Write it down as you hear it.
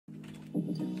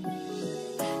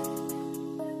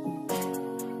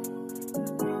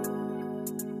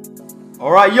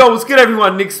Alright, yo, what's good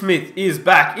everyone? NickSmith is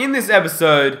back. In this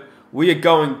episode, we are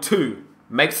going to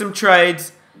make some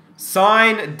trades,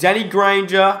 sign Danny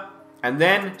Granger, and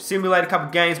then simulate a couple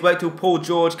games, wait till Paul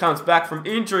George comes back from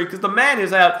injury, because the man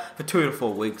is out for 2 to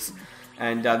 4 weeks.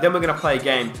 And then we're going to play a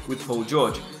game with Paul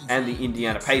George and the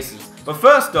Indiana Pacers. But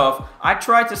first off, I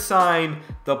tried to sign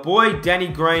the boy Danny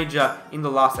Granger in the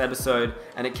last episode,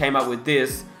 and it came up with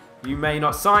this. You may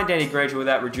not sign Danny Granger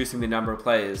without reducing the number of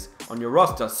players on your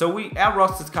roster. So our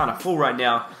roster's kind of full right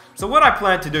now. So what I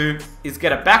plan to do is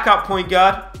get a backup point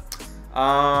guard.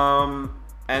 And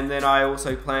then I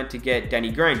also plan to get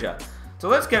Danny Granger. So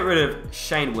let's get rid of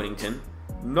Shane Whittington.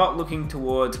 Not looking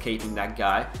towards keeping that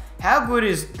guy. How good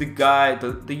is the guy,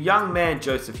 the young man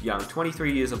Joseph Young, 26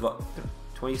 years of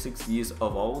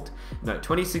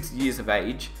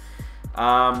age.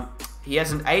 He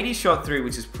has an 80 shot 3,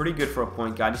 which is pretty good for a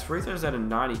point guard. His free throws at a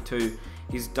 92.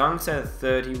 His dunks at a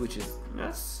 30, which is,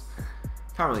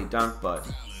 can't really dunk, but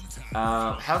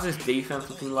how's his defense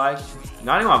looking like?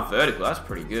 91 vertical, that's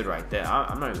pretty good right there.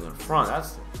 I'm not even in front,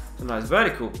 that's a nice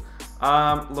vertical.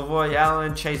 Lavoy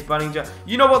Allen, Chase Buninger.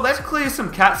 You know what, let's clear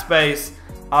some cap space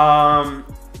for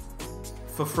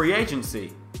free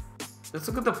agency. Let's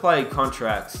look at the player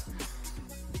contracts.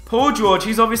 Paul George,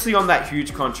 he's obviously on that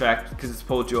huge contract because it's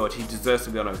Paul George. He deserves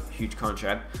to be on a huge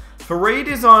contract. Fareed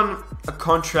is on a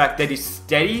contract that is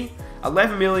steady.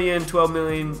 11 million, 12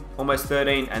 million, almost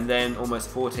 13, and then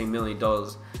almost $14 million.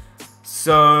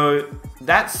 So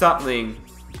that's something.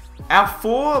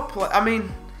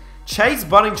 Chase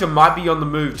Buninger might be on the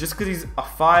move just because he's a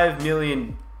 $5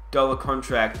 million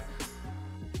contract.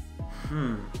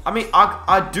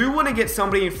 I do want to get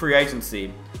somebody in free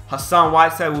agency. Hassan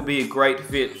Whiteside will be a great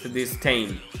fit for this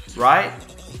team, right?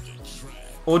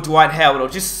 Or Dwight Howard, or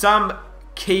just some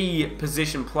key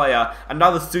position player,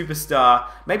 another superstar,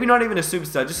 maybe not even a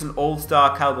superstar, just an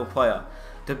all-star caliber player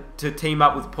to team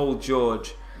up with Paul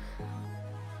George.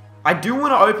 I do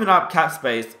want to open up cap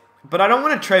space, but I don't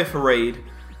want to trade Fareed.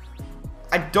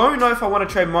 I don't know if I want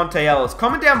to trade Monte Ellis.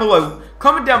 Comment down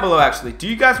below actually. Do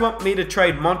you guys want me to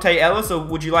trade Monte Ellis, or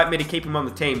would you like me to keep him on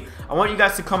the team? I want you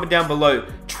guys to comment down below.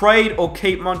 Trade or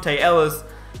keep Monte Ellis.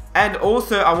 And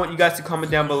also I want you guys to comment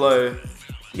down below.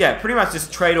 Yeah, pretty much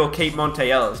just trade or keep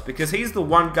Monte Ellis, because he's the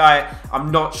one guy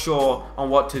I'm not sure on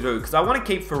what to do. Because I want to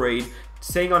keep Fareed,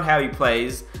 seeing on how he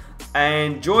plays.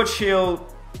 And George Hill,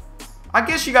 I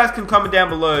guess you guys can comment down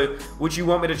below. Would you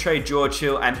want me to trade George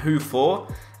Hill and who for?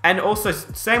 And also,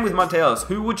 same with Monte Ellis.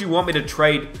 Who would you want me to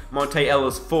trade Monte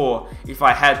Ellis for if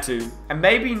I had to? And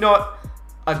maybe not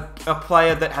a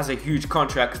player that has a huge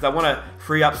contract, because I want to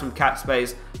free up some cap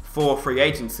space for free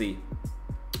agency.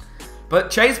 But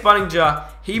Chase Buninger,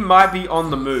 he might be on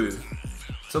the move.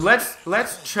 So let's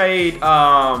trade.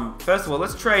 First of all,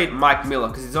 let's trade Mike Miller,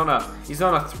 because he's on a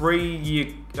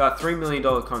 $3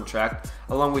 million contract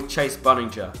along with Chase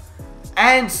Buninger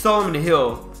and Solomon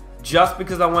Hill. Just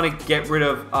because I want to get rid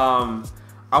of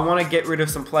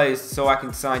some players so I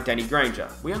can sign Danny Granger.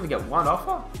 We only get one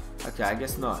offer? Okay, I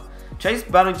guess not. Chase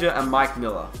Buninger and Mike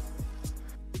Miller.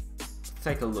 Let's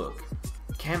take a look.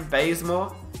 Cam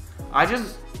Bazemore. I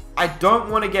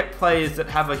don't want to get players that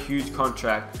have a huge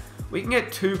contract. We can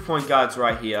get 2 point guards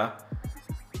right here.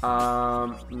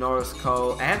 Norris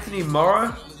Cole, Anthony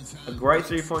Morrow, a great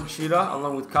 3-point shooter,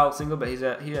 along with Carl Single, but he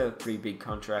had a pretty big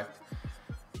contract.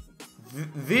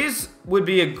 This would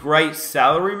be a great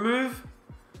salary move.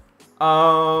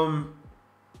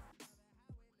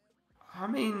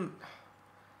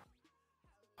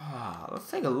 Let's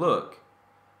take a look.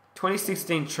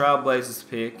 2016 Trailblazers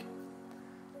pick,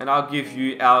 and I'll give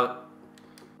you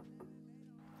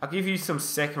some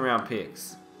second round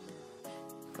picks,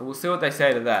 and we'll see what they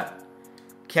say to that.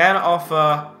 Can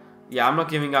offer. Yeah, I'm not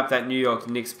giving up that New York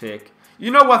Knicks pick.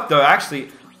 You know what though? Actually,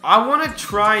 I want to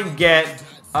try and get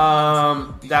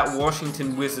that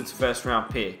Washington Wizards first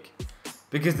round pick,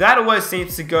 because that always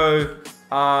seems to go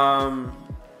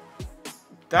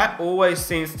that always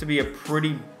seems to be a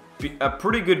pretty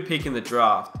good pick in the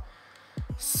draft.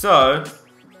 So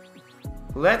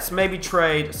let's maybe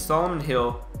trade Solomon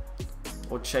Hill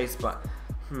or Chase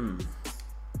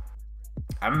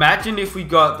Imagine if we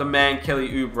got the man Kelly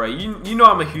Oubre. You know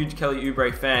I'm a huge Kelly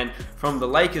Oubre fan from the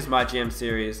Lakers MyGM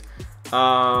series.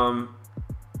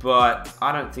 But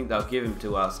I don't think they'll give him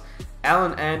to us.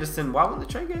 Allen Anderson, why wouldn't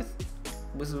the trade go?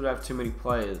 Wizards would have too many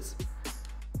players.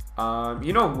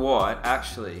 You know what?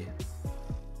 Actually,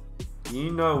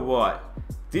 you know what?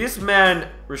 This man,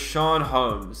 Rashawn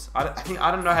Holmes. I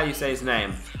don't know how you say his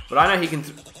name, but I know he can.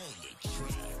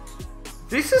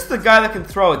 This is the guy that can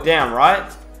throw it down,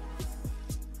 right?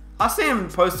 I see him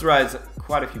posterize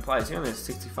quite a few players. He only has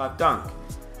 65 dunk.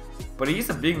 But he is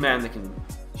a big man that can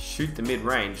shoot the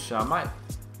mid-range, so I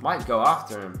might go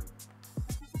after him.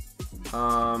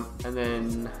 And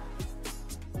then...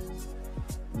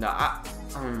 No,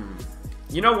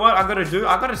 you know what I gotta do?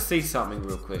 I gotta see something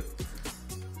real quick.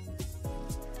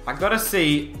 I gotta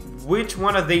see which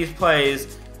one of these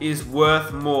players is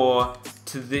worth more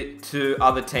to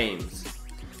other teams.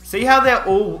 See how they're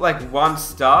all like 1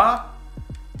 star?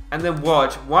 And then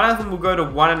watch, one of them will go to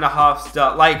 1.5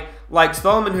 star. Like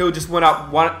Solomon Hill just went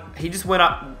up he just went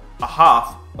up a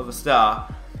half of a star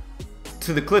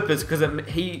to the Clippers because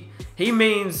he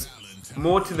means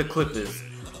more to the Clippers.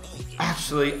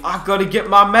 Actually, I gotta get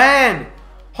my man.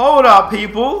 Hold up,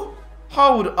 people.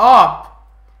 Hold up.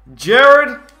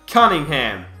 Jared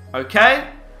Cunningham. Okay?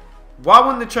 Why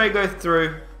wouldn't the trade go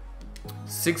through?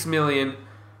 6 million.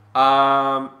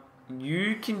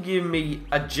 You can give me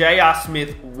a J.R.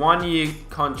 Smith 1-year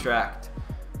contract.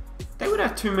 They would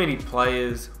have too many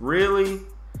players. Really?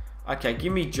 Okay,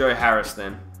 give me Joe Harris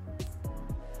then.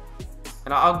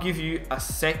 And I'll give you a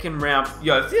 2nd round.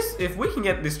 Yo, if we can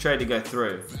get this trade to go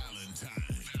through.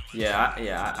 Yeah,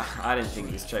 I didn't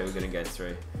think this trade was going to go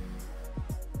through.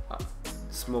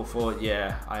 Small forward,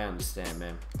 yeah, I understand,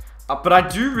 man. But I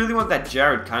do really want that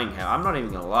Jared Cunningham. I'm not even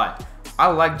going to lie. I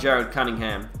like Jared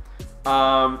Cunningham.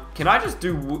 Can I just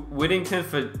do Whittington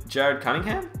for Jared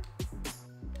Cunningham?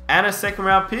 And a 2nd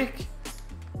round pick?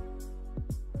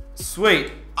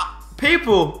 Sweet.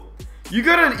 People, you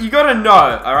gotta know,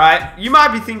 alright? You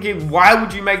might be thinking, why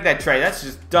would you make that trade? That's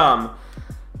just dumb.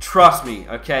 Trust me,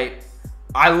 okay?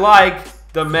 I like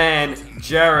the man,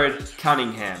 Jared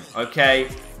Cunningham, okay?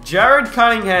 Jared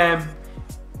Cunningham,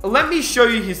 let me show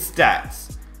you his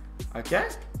stats, okay?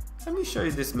 Let me show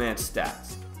you this man's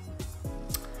stats.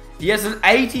 He has an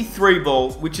 83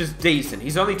 ball, which is decent.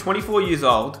 He's only 24 years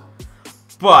old,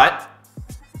 but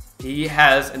he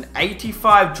has an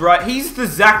 85 drive. He's the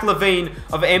Zach LaVine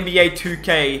of NBA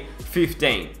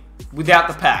 2K16 without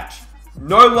the patch.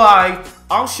 No lie.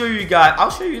 I'll show you guys.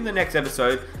 I'll show you in the next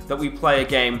episode that we play a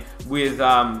game with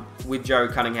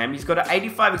Jared Cunningham. He's got an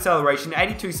 85 acceleration,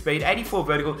 82 speed, 84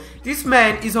 vertical. This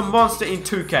man is a monster in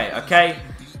 2K. Okay,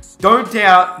 don't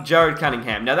doubt Jared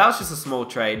Cunningham. Now that was just a small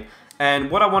trade,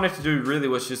 and what I wanted to do really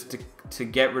was just to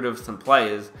get rid of some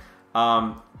players,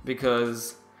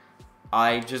 because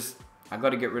I got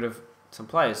to get rid of some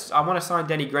players. I want to sign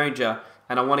Danny Granger,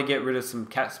 and I want to get rid of some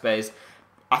cap space.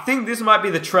 I think this might be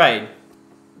the trade,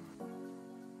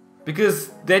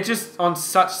 because they're just on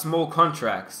such small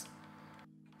contracts.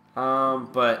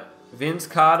 But Vince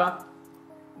Carter,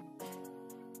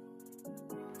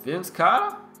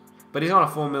 but he's on a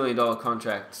 $4 million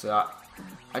contract, so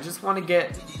I just want to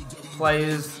get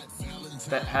players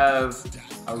that have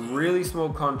a really small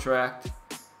contract.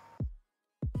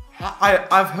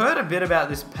 I've heard a bit about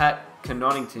this Pat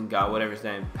Connaughton guy, whatever his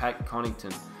name, Pat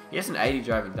Connaughton. He has an 80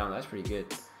 driving dunk. That's pretty good.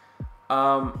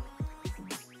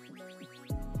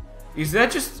 Is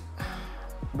that just...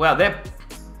 Wow, they're...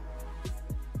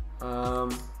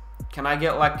 Can I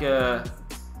get like a...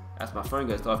 As my phone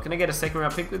goes off, can I get a 2nd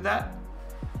round pick with that?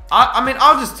 I mean,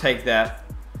 I'll just take that.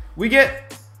 We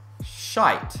get...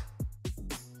 Shite.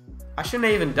 I shouldn't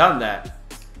have even done that.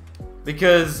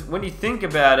 Because when you think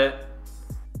about it...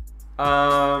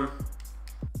 I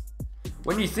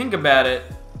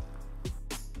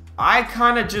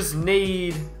kind of just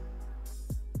need...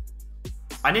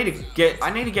 I need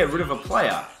to get rid of a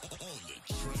player.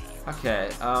 Okay,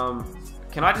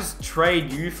 can I just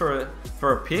trade you for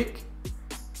a pick?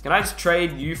 Can I just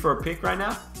trade you for a pick right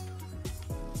now?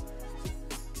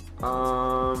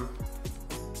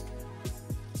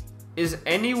 Is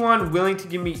anyone willing to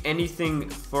give me anything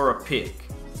for a pick?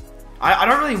 I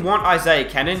don't really want Isaiah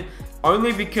Cannon,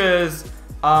 only because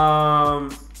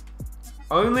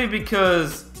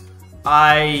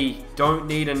I don't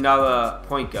need another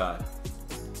point guard.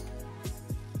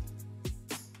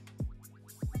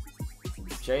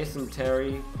 Jason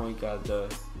Terry, point guard though.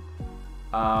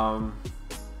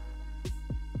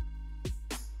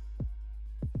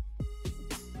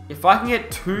 If I can get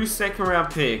 2 2nd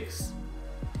round picks,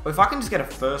 or if I can just get a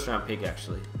 1st round pick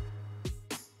actually.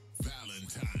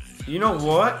 You know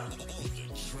what?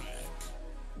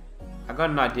 I got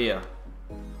an idea.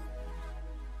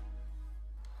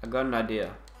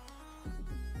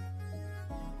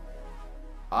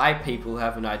 People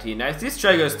have an idea. Now if this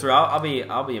trade goes through, I'll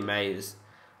be amazed.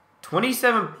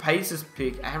 27 Pacers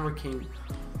pick, Amber King.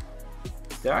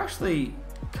 They're actually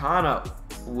kind of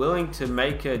willing to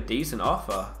make a decent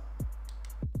offer.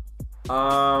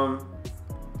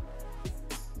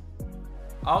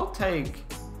 I'll take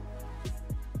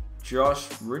Josh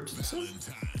Richardson.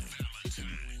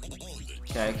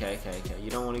 Okay. You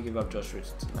don't want to give up Josh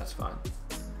Richardson. That's fine.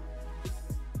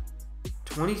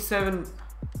 27.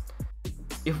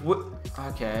 If we,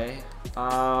 okay.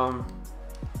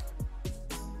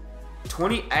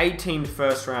 2018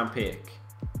 first round pick.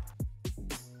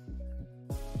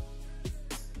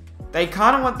 They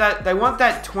kind of want that. They want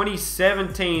that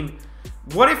 2017.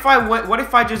 What if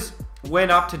I just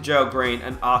went up to Joe Green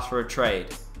and asked for a trade?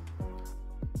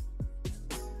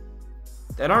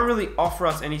 They don't really offer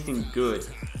us anything good.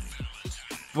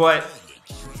 But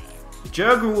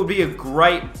Joe Green will be a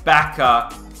great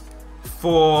backup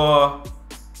for...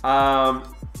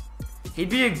 he'd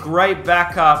be a great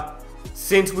backup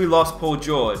since we lost Paul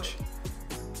George.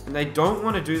 And they don't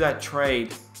want to do that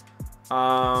trade.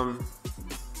 How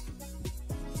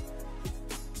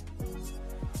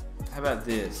about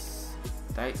this?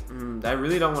 They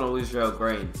really don't want to lose Joe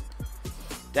Green.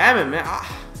 Damn it, man.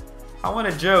 I want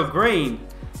a Joe Green.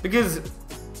 Because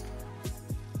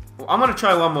I'm going to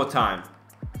try one more time.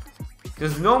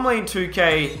 Because normally in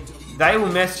 2K, they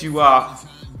will mess you up.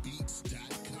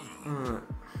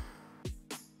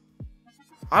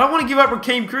 I don't want to give up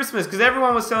Raheem Christmas because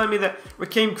everyone was telling me that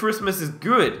Raheem Christmas is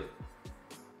good.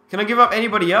 Can I give up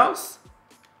anybody else?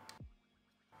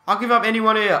 I'll give up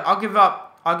anyone here. I'll give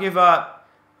up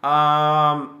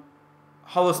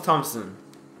Hollis Thompson.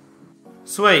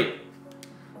 Sweet.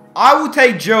 I will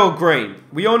take Joe Green.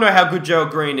 We all know how good Joe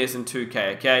Green is in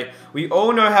 2K, okay? We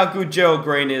all know how good Joe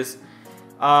Green is.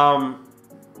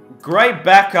 Great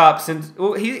backup since...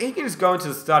 Well, he can just go into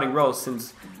the starting role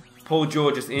since Paul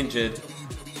George is injured.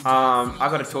 I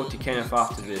gotta talk to Kenneth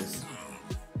after this.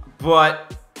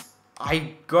 But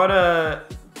I gotta...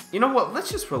 You know what? Let's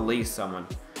just release someone.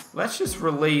 Let's just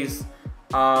release...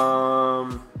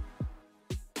 I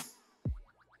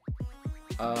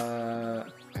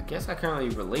guess I can't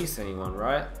really release anyone,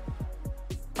 right?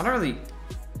 I don't really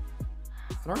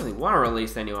want to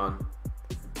release anyone.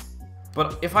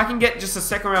 But if I can get just a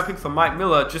second round pick for Mike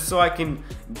Miller, just so I can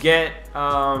get, you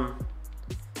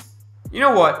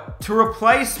know what? To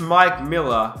replace Mike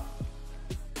Miller,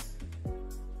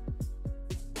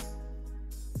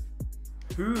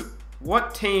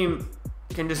 what team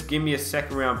can just give me a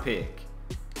second round pick?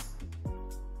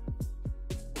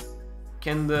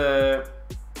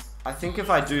 I think if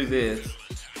I do this,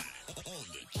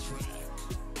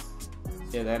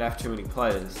 yeah, they'd have too many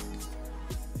players.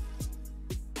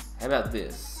 How about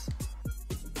this?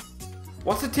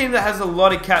 What's a team that has a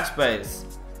lot of cap space?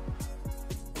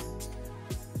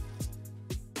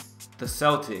 The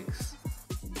Celtics.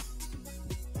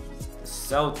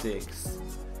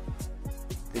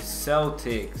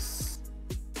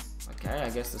 Okay, I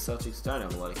guess the Celtics don't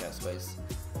have a lot of cap space.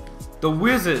 The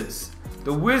Wizards.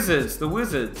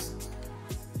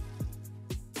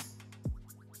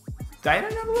 They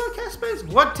don't have a lot of cap space?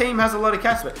 What team has a lot of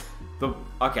cap space?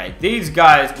 Okay, these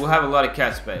guys will have a lot of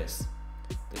cap space.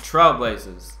 The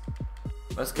Trailblazers.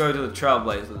 Let's go to the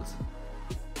Trailblazers.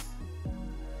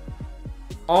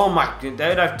 Oh my god,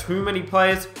 they'd have too many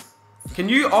players. Can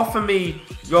you offer me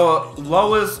your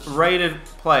lowest rated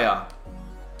player?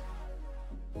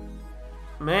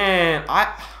 Man,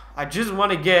 I just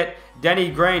want to get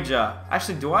Danny Granger.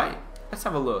 Actually, do I? Let's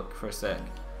have a look for a sec.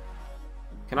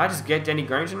 Can I just get Danny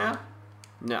Granger now?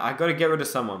 No, I gotta get rid of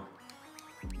someone.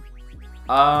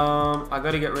 I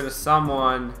gotta get rid of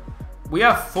someone. We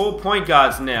have 4 point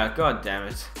guards now. God damn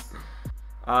it.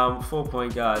 4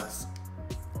 point guards.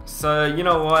 So you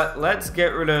know what? Let's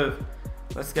get rid of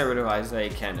Isaiah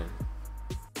Cannon.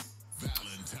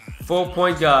 4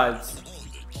 point guards.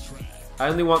 I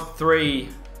only want 3.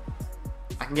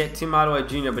 I can get Tim Hardaway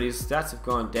Jr., but his stats have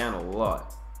gone down a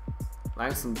lot.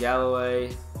 Langston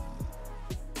Galloway.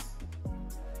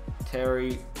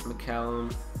 Terry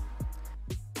McCallum.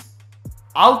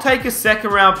 I'll take a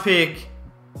second round pick.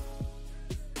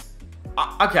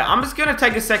 Okay, I'm just going to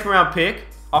take a second round pick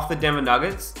off the Denver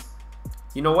Nuggets.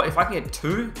 You know what? If I can get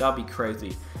 2, that'll be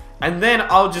crazy. And then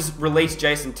I'll just release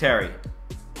Jason Terry.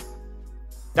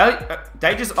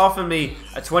 They just offered me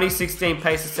a 2016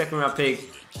 Pacers second round pick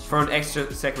for an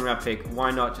extra second round pick.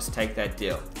 Why not just take that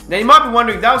deal? Now you might be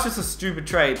wondering, that was just a stupid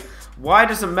trade. Why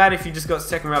does it matter if you just got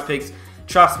second round picks?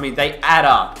 Trust me, they add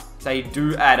up. They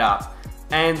do add up.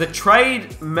 And the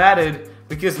trade mattered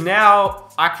because now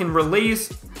I can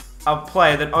release a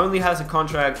player that only has a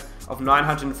contract of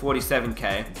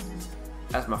 $947K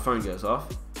as my phone goes off.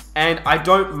 And I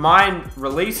don't mind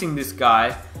releasing this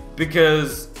guy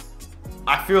because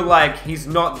I feel like he's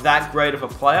not that great of a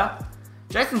player.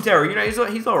 Jason Terry, you know,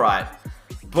 he's alright.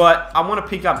 But I want to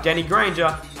pick up Danny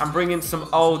Granger and bring in some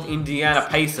old Indiana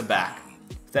Pacer back.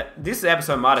 This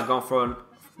episode might have gone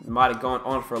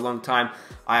on for a long time.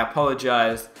 I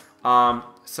apologize.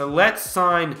 So let's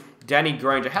sign Danny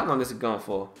Granger. How long is it going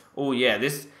for? Oh yeah,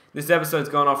 this episode's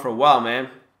going on for a while, man.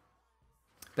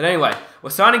 But anyway, we're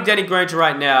signing Danny Granger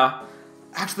right now.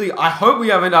 Actually, I hope we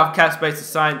have enough cap space to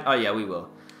sign. Oh yeah, we will.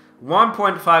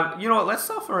 1.5. You know what? Let's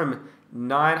offer him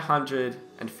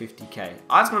 950k.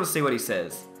 I just want to see what he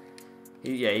says.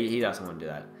 He doesn't want to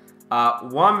do that.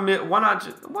 1 mil.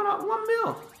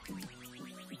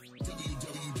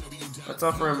 Let's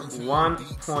offer him 1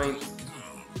 point.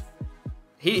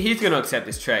 He's going to accept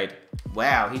this trade.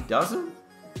 Wow, he doesn't?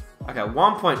 Okay,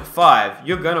 1.5.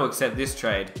 You're going to accept this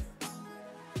trade.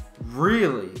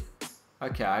 Really?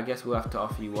 Okay, I guess we'll have to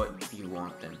offer you what you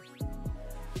want then.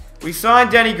 We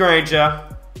signed Danny Granger,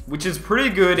 which is pretty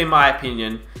good in my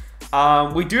opinion.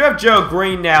 We do have Joe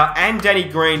Green now and Danny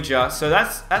Granger, so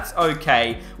that's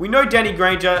okay. We know Danny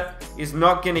Granger is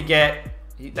not going to get...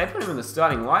 They put him in the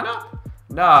starting lineup?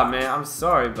 Nah, man, I'm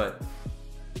sorry, but...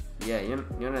 Yeah, you're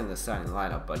not in the starting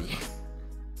lineup, buddy.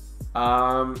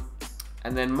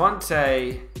 And then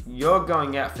Monte, you're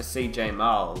going out for CJ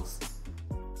Miles.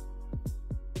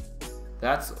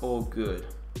 That's all good.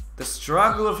 The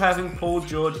struggle of having Paul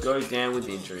George go down with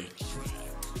injury.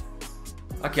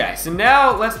 Okay, so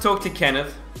now let's talk to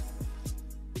Kenneth.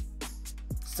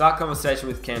 Start conversation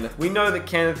with Kenneth. We know that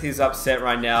Kenneth is upset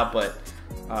right now, but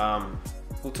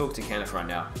we'll talk to Kenneth right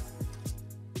now.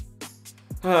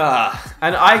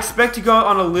 And I expect to go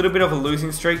on a little bit of a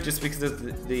losing streak just because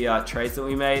of the trades that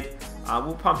we made.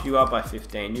 We'll pump you up by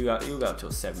 15. You'll go up to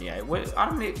a 78. Why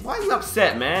are you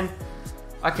upset, man?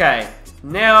 Okay,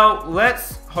 now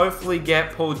let's hopefully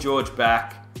get Paul George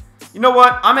back. You know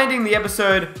what? I'm ending the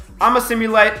episode. I'm going to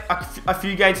simulate a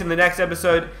few games in the next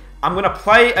episode. I'm going to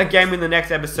play a game in the next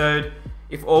episode.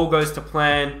 If all goes to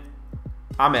plan,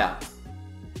 I'm out.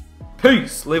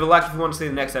 Peace. Leave a like if you want to see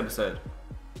the next episode.